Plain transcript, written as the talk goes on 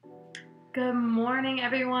Good morning,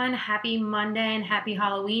 everyone. Happy Monday and happy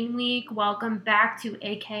Halloween week. Welcome back to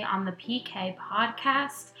AK on the PK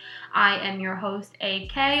podcast. I am your host,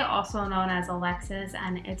 AK, also known as Alexis,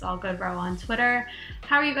 and it's all good, bro, on Twitter.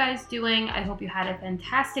 How are you guys doing? I hope you had a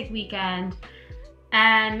fantastic weekend.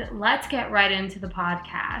 And let's get right into the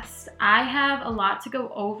podcast. I have a lot to go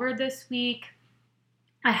over this week.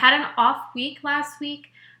 I had an off week last week,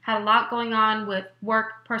 had a lot going on with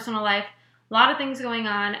work, personal life, a lot of things going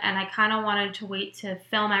on, and I kind of wanted to wait to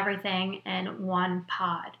film everything in one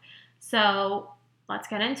pod. So let's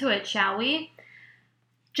get into it, shall we?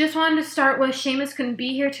 Just wanted to start with Seamus couldn't be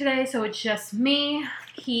here today, so it's just me.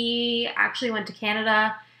 He actually went to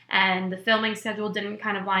Canada, and the filming schedule didn't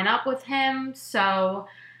kind of line up with him, so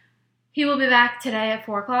he will be back today at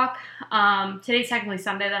 4 o'clock. Today's technically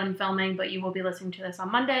Sunday that I'm filming, but you will be listening to this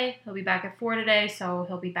on Monday. He'll be back at 4 today, so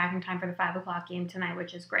he'll be back in time for the 5 o'clock game tonight,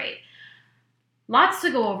 which is great. Lots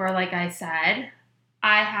to go over, like I said.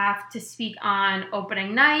 I have to speak on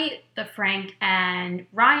opening night, the Frank and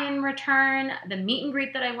Ryan return, the meet and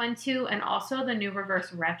greet that I went to, and also the new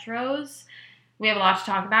reverse retros. We have a lot to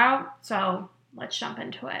talk about, so let's jump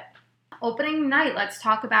into it. Opening night, let's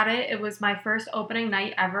talk about it. It was my first opening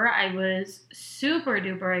night ever. I was super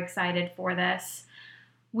duper excited for this.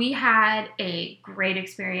 We had a great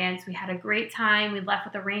experience. We had a great time. We left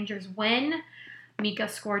with a Rangers win. Mika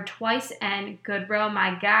scored twice, and Goodrow,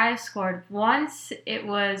 my guy, scored once. It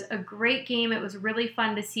was a great game. It was really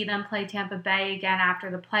fun to see them play Tampa Bay again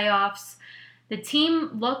after the playoffs. The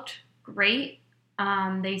team looked great.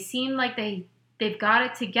 They seemed like they've got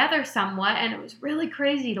it together somewhat, and it was really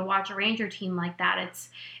crazy to watch a Ranger team like that.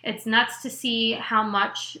 It's nuts to see how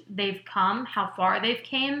much they've come, how far they've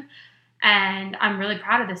came, and I'm really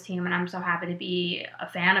proud of this team, and I'm so happy to be a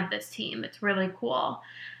fan of this team. It's really cool.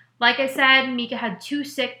 Like I said, Mika had 2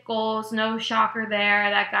 sick goals. No shocker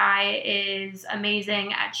there. That guy is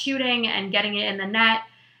amazing at shooting and getting it in the net.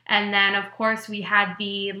 And then, of course, we had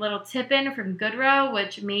the little tip-in from Goodrow,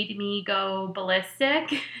 which made me go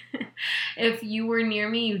ballistic. If you were near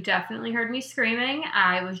me, you definitely heard me screaming.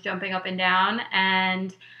 I was jumping up and down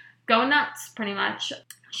and go nuts, pretty much.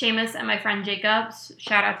 Seamus and my friend Jacob,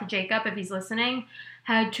 shout out to Jacob if he's listening,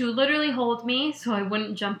 had to literally hold me so I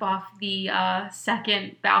wouldn't jump off the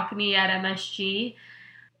second balcony at MSG.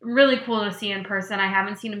 Really cool to see in person. I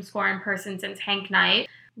haven't seen him score in person since Hank Night.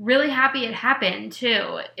 Really happy it happened,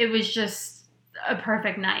 too. It was just a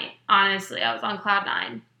perfect night, honestly. I was on cloud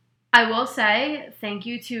 9. I will say thank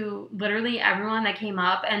you to literally everyone that came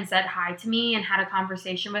up and said hi to me and had a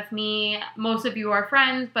conversation with me. Most of you are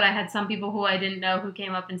friends, but I had some people who I didn't know who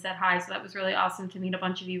came up and said hi, so that was really awesome to meet a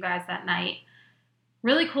bunch of you guys that night.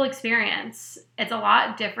 Really cool experience. It's a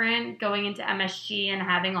lot different going into MSG and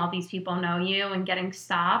having all these people know you and getting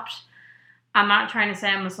stopped. I'm not trying to say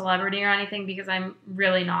I'm a celebrity or anything because I'm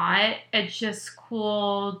really not. It's just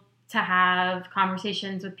cool to have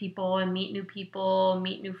conversations with people and meet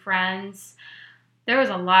new friends. There was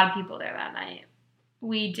a lot of people there that night.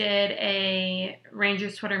 We did a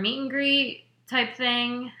Rangers Twitter meet and greet type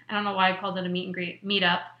thing. I don't know why I called it a meet and greet,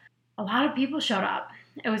 meetup. A lot of people showed up.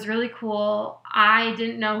 It was really cool. I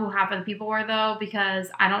didn't know who half of the people were, though, because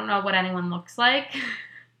I don't know what anyone looks like.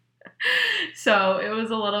 So it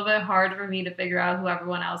was a little bit hard for me to figure out who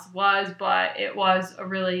everyone else was, but it was a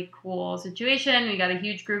really cool situation. We got a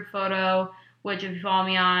huge group photo, which if you follow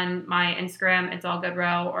me on my Instagram, it's all good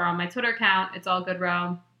row, or on my Twitter account, it's all good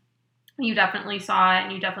row. You definitely saw it,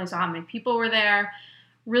 and you definitely saw how many people were there.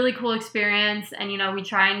 Really cool experience, and we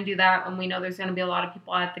try and do that when we know there's going to be a lot of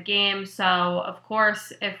people at the game. So of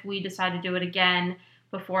course, if we decide to do it again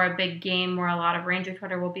before a big game where a lot of Ranger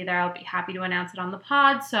Twitter will be there, I'll be happy to announce it on the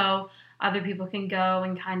pod so other people can go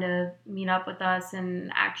and kind of meet up with us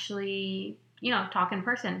and actually talk in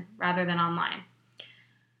person rather than online.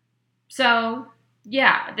 So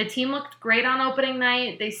yeah, the team looked great on opening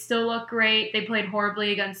night. They still look great. They played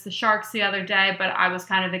horribly against the Sharks the other day, but I was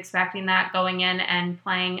kind of expecting that going in and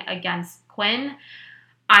playing against Quinn.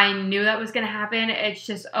 I knew that was going to happen. It's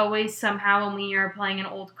just always somehow when we are playing an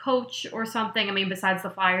old coach or something, I mean, besides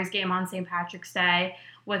the Flyers game on St. Patrick's Day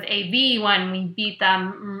with AV when we beat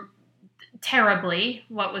them terribly.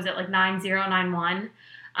 What was it, like 9-0,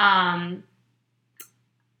 9-1?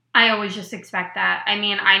 I always just expect that. I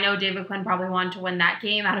mean, I know David Quinn probably wanted to win that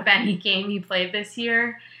game out of any game he played this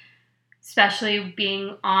year, especially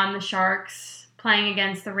being on the Sharks, playing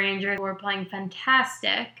against the Rangers, who were playing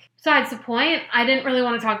fantastic. Besides the point, I didn't really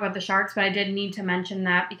want to talk about the Sharks, but I did need to mention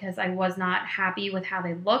that because I was not happy with how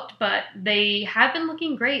they looked, but they have been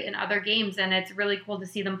looking great in other games, and it's really cool to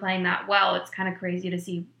see them playing that well. It's kind of crazy to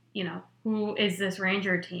see, who is this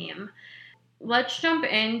Ranger team? let's jump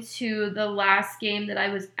into the last game that I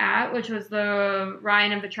was at, which was the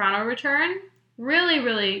Ryan and Vetrano return. Really,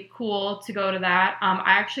 really cool to go to that. I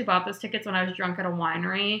actually bought those tickets when I was drunk at a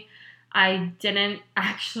winery. I didn't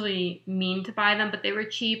actually mean to buy them, but they were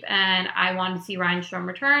cheap, and I wanted to see Ryan Strome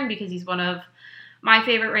return because he's one of my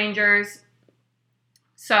favorite Rangers.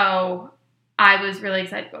 So I was really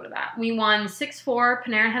excited to go to that. We won 6-4.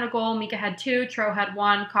 Panarin had a goal. Mika had 2. Tro had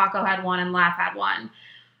 1. Kakko had 1. And Laugh had 1.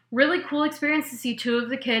 Really cool experience to see 2 of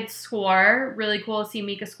the kids score. Really cool to see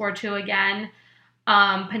Mika score 2 again.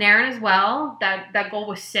 Panarin as well. That goal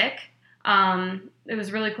was sick. It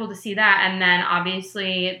was really cool to see that. And then,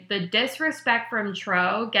 obviously, the disrespect from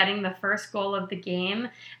Tro getting the first goal of the game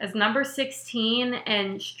as number 16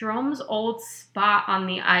 and Strome's old spot on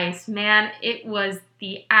the ice. Man, it was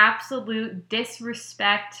the absolute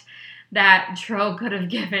disrespect that Tro could have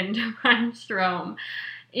given to Ryan Strome.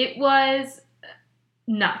 It was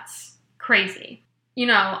nuts. Crazy.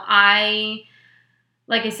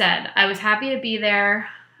 Like I said, I was happy to be there.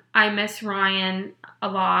 I miss Ryan a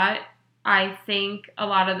lot. I think a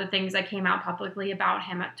lot of the things that came out publicly about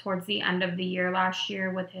him towards the end of the year last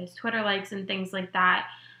year with his Twitter likes and things like that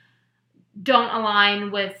don't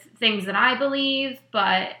align with things that I believe,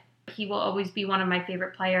 but he will always be one of my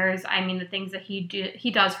favorite players. I mean, the things that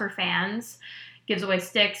he does for fans, gives away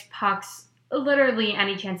sticks, pucks, literally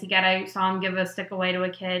any chance he get. I saw him give a stick away to a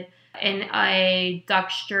kid in a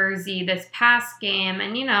Ducks jersey this past game,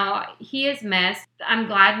 and he is missed. I'm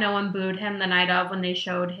glad no one booed him the night of when they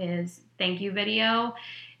showed his thank you video.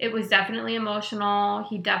 It was definitely emotional.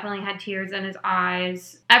 He definitely had tears in his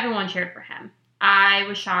eyes. Everyone cheered for him. I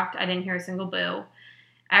was shocked I didn't hear a single boo.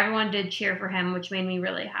 Everyone did cheer for him, which made me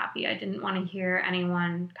really happy. I didn't want to hear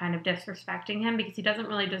anyone kind of disrespecting him because he doesn't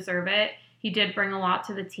really deserve it. He did bring a lot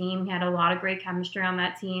to the team. He had a lot of great chemistry on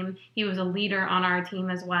that team. He was a leader on our team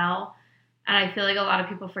as well. And I feel like a lot of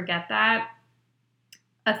people forget that.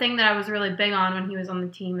 A thing that I was really big on when he was on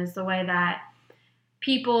the team is the way that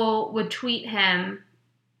people would tweet him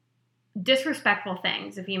disrespectful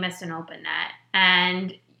things if he missed an open net.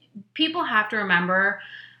 And people have to remember,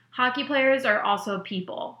 hockey players are also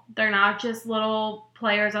people. They're not just little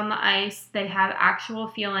players on the ice. They have actual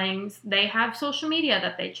feelings. They have social media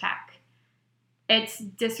that they check. It's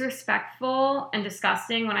disrespectful and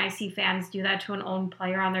disgusting when I see fans do that to an own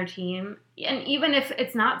player on their team. And even if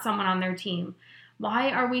it's not someone on their team, why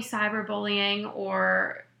are we cyberbullying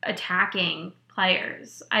or attacking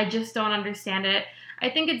players? I just don't understand it. I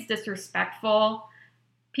think it's disrespectful.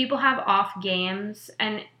 People have off games,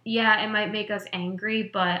 and yeah, it might make us angry,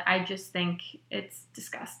 but I just think it's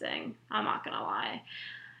disgusting. I'm not gonna lie.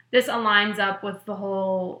 This aligns up with the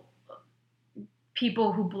whole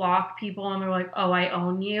people who block people and they're like, oh, I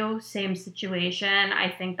own you. Same situation. I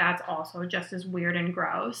think that's also just as weird and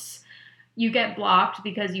gross. You get blocked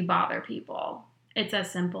because you bother people. It's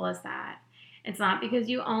as simple as that. It's not because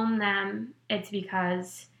you own them. It's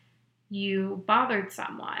because you bothered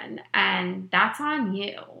someone, and that's on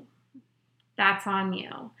you. That's on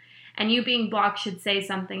you. And you being blocked should say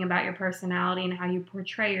something about your personality and how you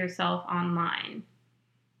portray yourself online.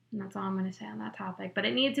 And that's all I'm going to say on that topic. But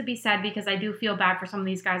it needs to be said because I do feel bad for some of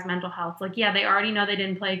these guys' mental health. Like, yeah, they already know they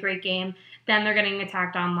didn't play a great game. Then they're getting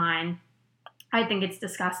attacked online. I think it's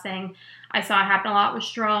disgusting. I saw it happen a lot with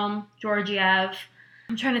Strome, Georgiev.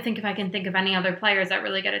 I'm trying to think if I can think of any other players that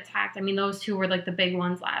really get attacked. I mean, those two were like the big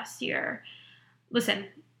ones last year. Listen,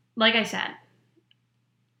 like I said,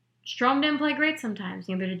 Strome didn't play great sometimes,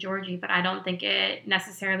 neither did Georgie, but I don't think it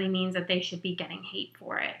necessarily means that they should be getting hate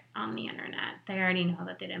for it on the internet. They already know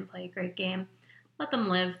that they didn't play a great game. Let them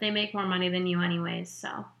live. They make more money than you anyways,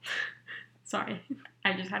 so sorry.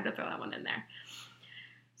 I just had to throw that one in there.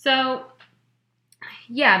 So,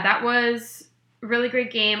 yeah, that was a really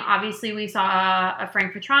great game. Obviously, we saw a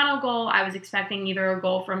Frank Vetrano goal. I was expecting either a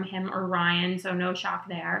goal from him or Ryan, so no shock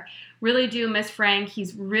there. Really do miss Frank.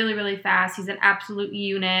 He's really, really fast. He's an absolute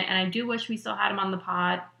unit, and I do wish we still had him on the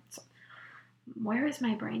pod. So, where is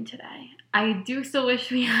my brain today? I do still wish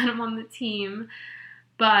we had him on the team,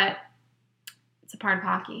 but it's a part of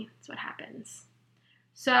hockey. It's what happens.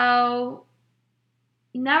 So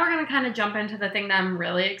now we're going to kind of jump into the thing that I'm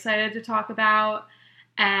really excited to talk about.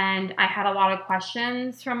 And I had a lot of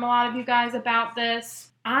questions from a lot of you guys about this.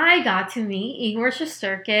 I got to meet Igor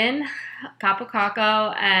Shesterkin, Capo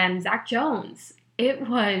Caco, and Zach Jones. It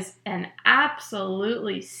was an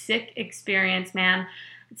absolutely sick experience, man.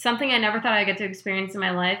 It's something I never thought I'd get to experience in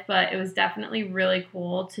my life, but it was definitely really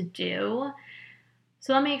cool to do.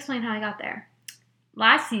 So let me explain how I got there.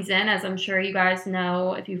 Last season, as I'm sure you guys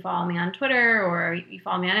know, if you follow me on Twitter or you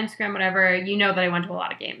follow me on Instagram, whatever, you know that I went to a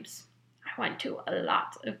lot of games. I went to a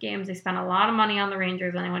lot of games. I spent a lot of money on the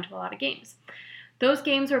Rangers, and I went to a lot of games. Those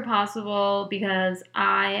games were possible because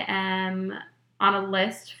I am on a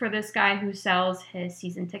list for this guy who sells his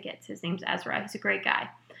season tickets. His name's Ezra. He's a great guy.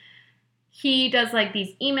 He does like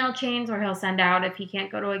these email chains where he'll send out if he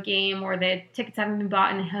can't go to a game or the tickets haven't been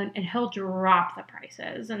bought, and he'll drop the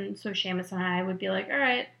prices. And so Seamus and I would be like, all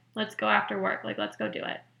right, let's go after work. Like, let's go do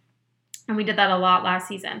it. And we did that a lot last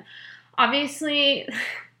season. Obviously,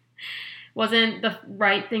 wasn't the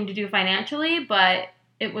right thing to do financially, but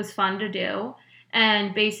it was fun to do.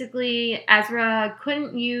 And basically, Ezra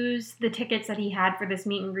couldn't use the tickets that he had for this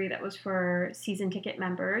meet and greet that was for season ticket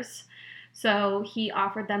members. So he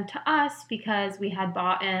offered them to us because we had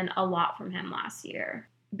bought in a lot from him last year.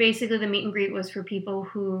 Basically, the meet and greet was for people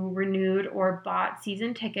who renewed or bought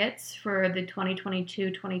season tickets for the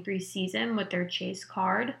 2022-23 season with their Chase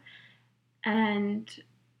card. And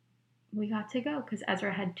we got to go because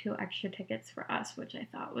Ezra had 2 extra tickets for us, which I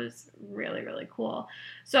thought was really, really cool.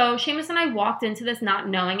 So Seamus and I walked into this not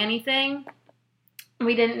knowing anything.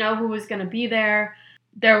 We didn't know who was going to be there.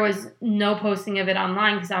 There was no posting of it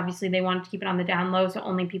online because obviously they wanted to keep it on the down low, so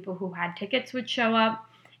only people who had tickets would show up.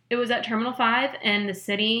 It was at Terminal 5 in the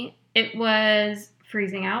city. It was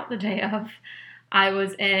freezing out the day of. I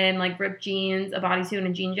was in like ripped jeans, a bodysuit, and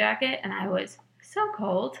a jean jacket, and I was so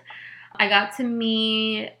cold. I got to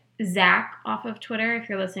meet Zach off of Twitter. If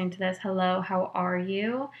you're listening to this, hello, how are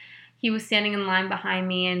you? He was standing in line behind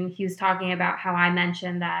me, and he was talking about how I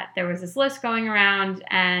mentioned that there was this list going around,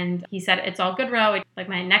 and he said, it's all good, Ro. Like,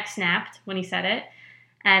 my neck snapped when he said it,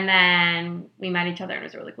 and then we met each other, and it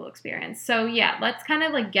was a really cool experience. So, yeah, let's kind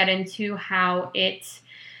of, like, get into how it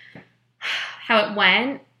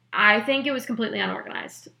went. I think it was completely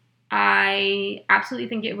unorganized. I absolutely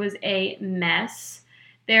think it was a mess.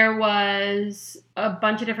 There was a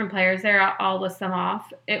bunch of different players there. I'll list them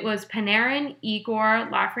off. It was Panarin, Igor,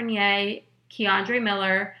 Lafreniere, Keandre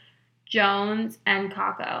Miller, Jones, and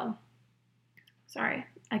Kakko. Sorry,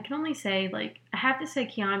 I can only say, like, I have to say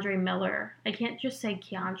Keandre Miller. I can't just say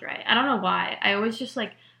Keandre. I don't know why. I always just,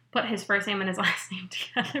 like, put his first name and his last name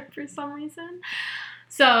together for some reason.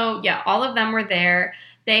 So, yeah, all of them were there.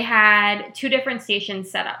 They had 2 different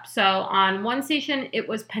stations set up. So on one station, it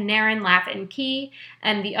was Panarin, Laff, and Key,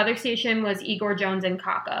 and the other station was Igor, Jones, and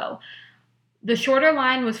Kakko. The shorter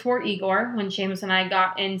line was for Igor when Seamus and I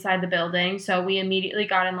got inside the building, so we immediately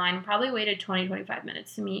got in line and probably waited 20-25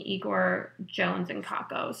 minutes to meet Igor, Jones, and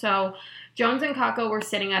Kakko. So Jones and Kakko were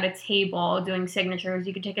sitting at a table doing signatures.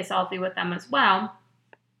 You could take a selfie with them as well.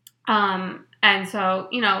 And so,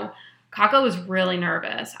 you know, Kakko was really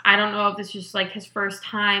nervous. I don't know if this was just like his first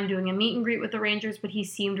time doing a meet and greet with the Rangers, but he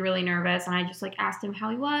seemed really nervous. And I just like asked him how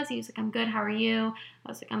he was. He was like, I'm good. How are you? I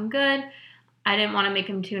was like, I'm good. I didn't want to make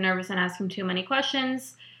him too nervous and ask him too many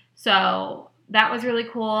questions. So that was really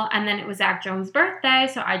cool. And then it was Zach Jones' birthday.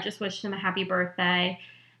 So I just wished him a happy birthday.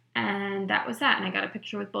 And that was that. And I got a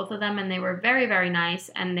picture with both of them. And they were very, very nice.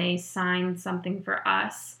 And they signed something for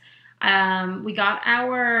us. We got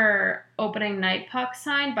our opening night puck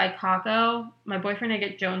signed by Kakko. My boyfriend had to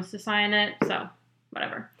get Jones to sign it, so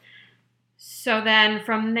whatever. So then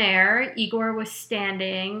from there, Igor was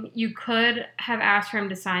standing. You could have asked for him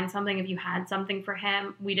to sign something if you had something for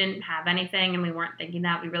him. We didn't have anything, and we weren't thinking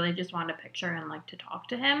that. We really just wanted a picture and like to talk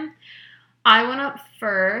to him. I went up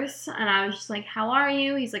first, and I was just like, how are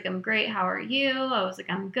you? He's like, I'm great. How are you? I was like,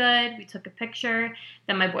 I'm good. We took a picture.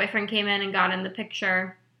 Then my boyfriend came in and got in the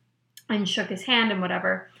picture and shook his hand and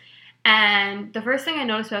whatever. And the first thing I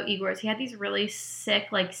noticed about Igor is he had these really sick,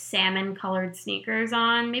 like, salmon-colored sneakers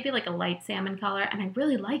on, maybe, like, a light salmon color, and I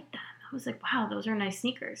really liked them. I was like, wow, those are nice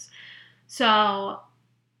sneakers. So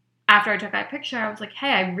after I took that picture, I was like, hey,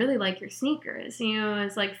 I really like your sneakers. You know, it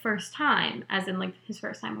was, like, first time, as in, like, his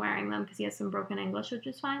first time wearing them, because he has some broken English, which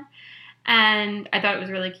is fine. And I thought it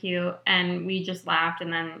was really cute, and we just laughed,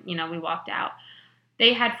 and then, you know, we walked out.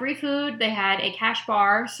 They had free food. They had a cash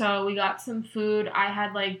bar, so we got some food. I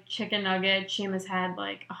had, like, chicken nuggets. Seamus had,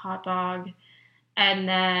 like, a hot dog. And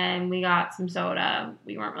then we got some soda.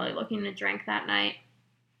 We weren't really looking to drink that night.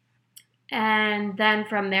 And then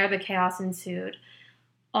from there, the chaos ensued.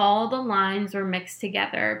 All the lines were mixed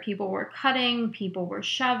together. People were cutting. People were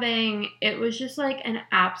shoving. It was just, like, an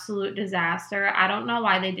absolute disaster. I don't know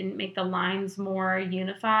why they didn't make the lines more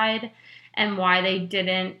unified and why they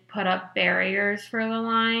didn't put up barriers for the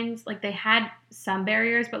lines. Like, they had some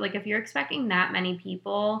barriers, but, like, if you're expecting that many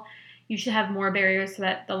people, you should have more barriers so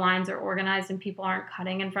that the lines are organized and people aren't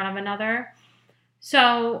cutting in front of another.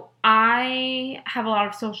 So I have a lot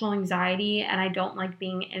of social anxiety, and I don't like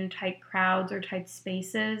being in tight crowds or tight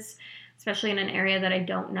spaces. especially in an area that I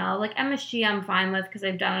don't know. Like MSG I'm fine with because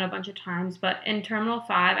I've done it a bunch of times, but in Terminal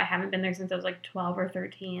 5, I haven't been there since I was like 12 or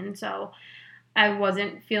 13, so I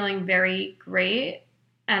wasn't feeling very great,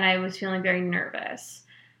 and I was feeling very nervous.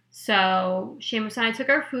 So Seamus and I took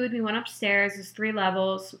our food. We went upstairs. There's 3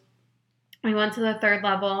 levels. We went to the 3rd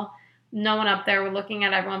level. No one up there. We're looking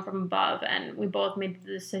at everyone from above, and we both made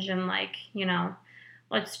the decision, like,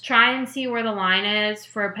 let's try and see where the line is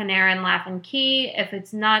for Panera and Laugh and Key. If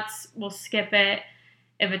it's nuts, we'll skip it.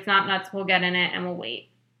 If it's not nuts, we'll get in it, and we'll wait.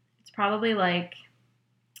 It's probably like,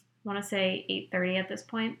 I want to say 8:30 at this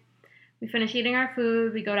point. We finish eating our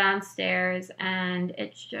food, we go downstairs, and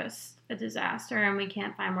it's just a disaster, and we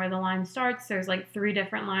can't find where the line starts. There's like 3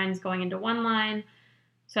 different lines going into one line.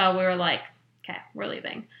 So we were like, okay, we're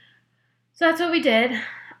leaving. So that's what we did.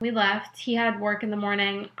 We left. He had work in the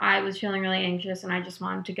morning. I was feeling really anxious, and I just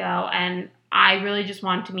wanted to go. And I really just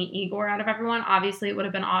wanted to meet Igor out of everyone. Obviously, it would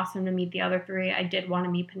have been awesome to meet the other 3. I did want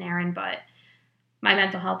to meet Panarin, but my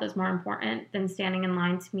mental health is more important than standing in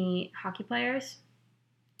line to meet hockey players.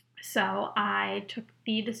 So I took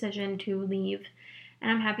the decision to leave, and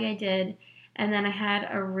I'm happy I did. And then I had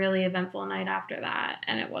a really eventful night after that,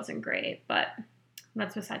 and it wasn't great, but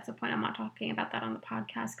that's besides the point. I'm not talking about that on the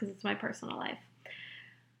podcast because it's my personal life.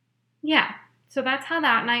 Yeah, so that's how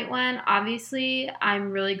that night went. Obviously,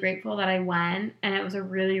 I'm really grateful that I went, and it was a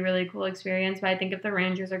really, really cool experience, but I think if the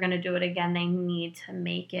Rangers are going to do it again, they need to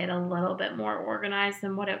make it a little bit more organized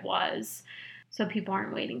than what it was, so people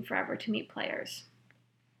aren't waiting forever to meet players.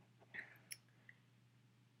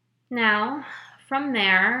 Now, from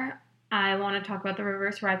there, I want to talk about the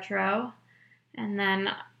reverse retro, and then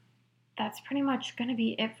that's pretty much going to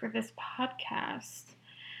be it for this podcast.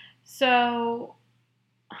 So,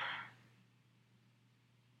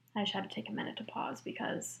 I just had to take a minute to pause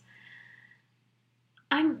because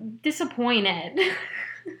I'm disappointed.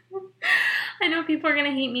 I know people are going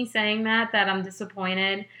to hate me saying that I'm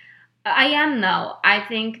disappointed. I am, though. I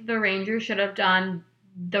think the Rangers should have done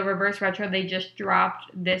the reverse retro they just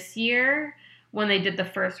dropped this year when they did the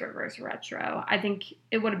first reverse retro. I think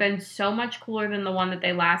it would have been so much cooler than the one that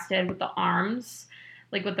they last did with the arms,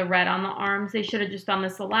 like with the red on the arms. They should have just done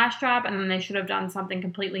this the last drop, and then they should have done something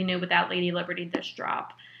completely new without Lady Liberty this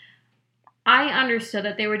drop. I understood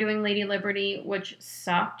that they were doing Lady Liberty, which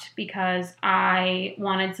sucked because I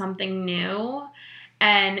wanted something new.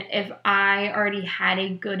 And if I already had a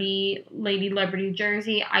goodie Lady Liberty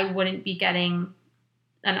jersey, I wouldn't be getting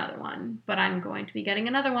another one, but I'm going to be getting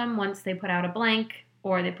another one once they put out a blank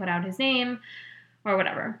or they put out his name or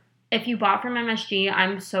whatever. If you bought from MSG,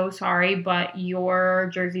 I'm so sorry, but your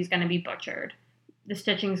jersey's going to be butchered. The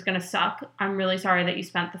stitching's going to suck. I'm really sorry that you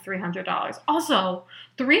spent the $300. Also,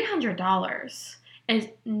 $300 is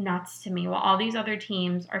nuts to me while all these other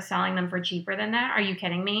teams are selling them for cheaper than that. Are you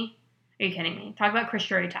kidding me? Are you kidding me? Talk about Chris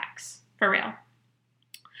Drury tax. For real.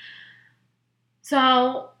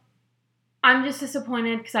 So I'm just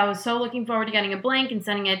disappointed because I was so looking forward to getting a blank and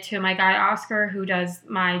sending it to my guy Oscar who does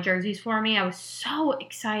my jerseys for me. I was so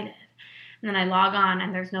excited. And then I log on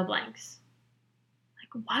and there's no blanks.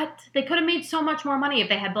 Like, what? They could have made so much more money if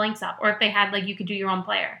they had blanks up or if they had, like, you could do your own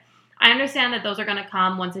player. I understand that those are going to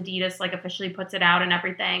come once Adidas, like, officially puts it out and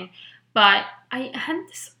everything. But I'm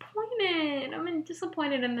disappointed. I'm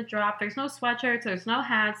disappointed in the drop. There's no sweatshirts. There's no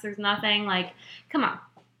hats. There's nothing. Like, come on.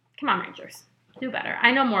 Come on, Rangers. Do better.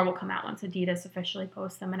 I know more will come out once Adidas officially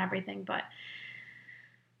posts them and everything, but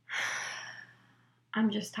I'm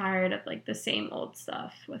just tired of, like, the same old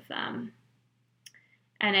stuff with them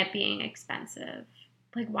and it being expensive.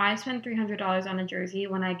 Like, why spend $300 on a jersey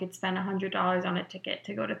when I could spend $100 on a ticket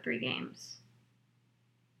to go to 3 games?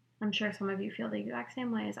 I'm sure some of you feel the exact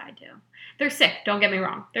same way as I do. They're sick. Don't get me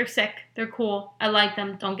wrong. They're sick. They're cool. I like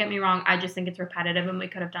them. Don't get me wrong. I just think it's repetitive and we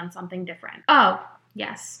could have done something different. Oh,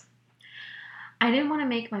 yes. I didn't want to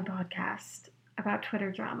make my podcast about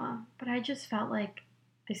Twitter drama, but I just felt like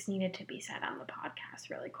this needed to be said on the podcast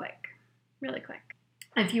really quick. Really quick.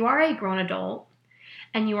 If you are a grown adult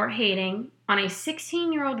and you are hating on a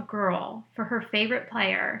 16-year-old girl for her favorite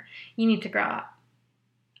player, you need to grow up.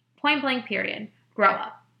 Point blank, period. Grow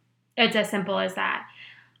up. It's as simple as that.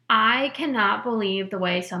 I cannot believe the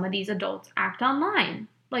way some of these adults act online.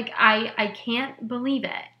 Like, I can't believe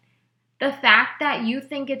it. The fact that you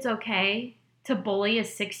think it's okay to bully a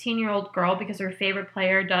 16-year-old girl because her favorite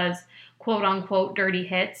player does quote-unquote dirty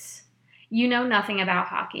hits, you know nothing about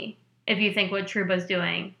hockey if you think what Trouba's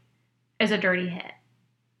doing is a dirty hit.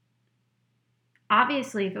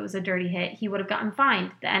 Obviously, if it was a dirty hit, he would have gotten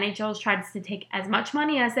fined. The NHL tries to take as much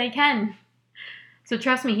money as they can. So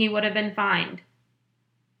trust me, he would have been fined.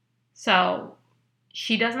 So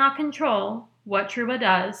she does not control what Trouba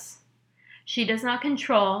does. She does not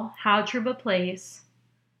control how Trouba plays.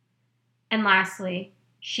 And lastly,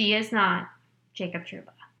 she is not Jacob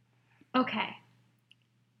Trouba. Okay.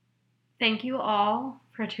 Thank you all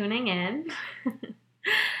for tuning in.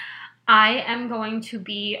 I am going to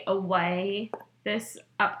be away this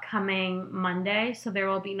upcoming Monday, so there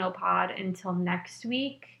will be no pod until next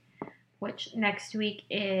week, which next week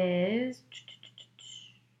is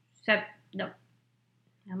I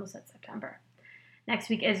almost said September. Next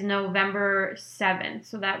week is November 7th,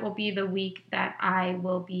 so that will be the week that I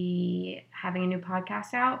will be having a new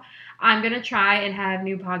podcast out. I'm going to try and have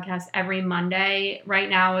new podcasts every Monday. Right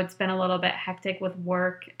now, it's been a little bit hectic with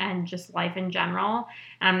work and just life in general,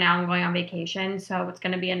 and I'm going on vacation, so it's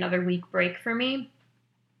going to be another week break for me.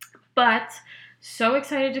 But so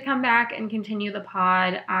excited to come back and continue the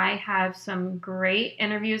pod. I have some great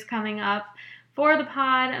interviews coming up for the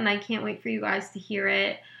pod, and I can't wait for you guys to hear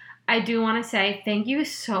it. I do want to say thank you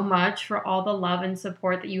so much for all the love and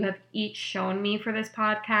support that you have each shown me for this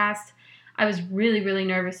podcast. I was really, really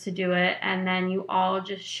nervous to do it, and then you all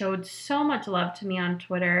just showed so much love to me on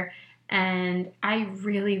Twitter, and I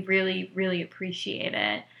really, really, really appreciate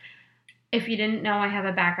it. If you didn't know, I have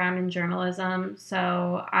a background in journalism,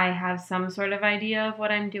 so I have some sort of idea of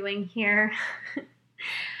what I'm doing here.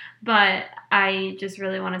 But I just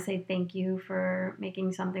really want to say thank you for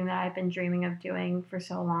making something that I've been dreaming of doing for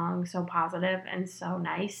so long so positive and so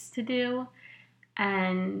nice to do.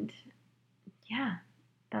 And yeah,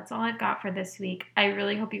 that's all I've got for this week. I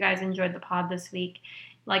really hope you guys enjoyed the pod this week.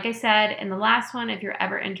 Like I said in the last one, if you're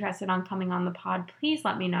ever interested on coming on the pod, please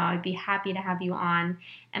let me know. I'd be happy to have you on.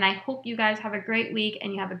 And I hope you guys have a great week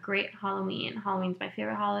and you have a great Halloween. Halloween's my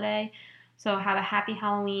favorite holiday. So have a happy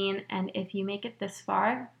Halloween, and if you make it this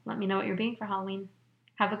far, let me know what you're being for Halloween.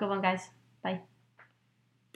 Have a good one, guys. Bye.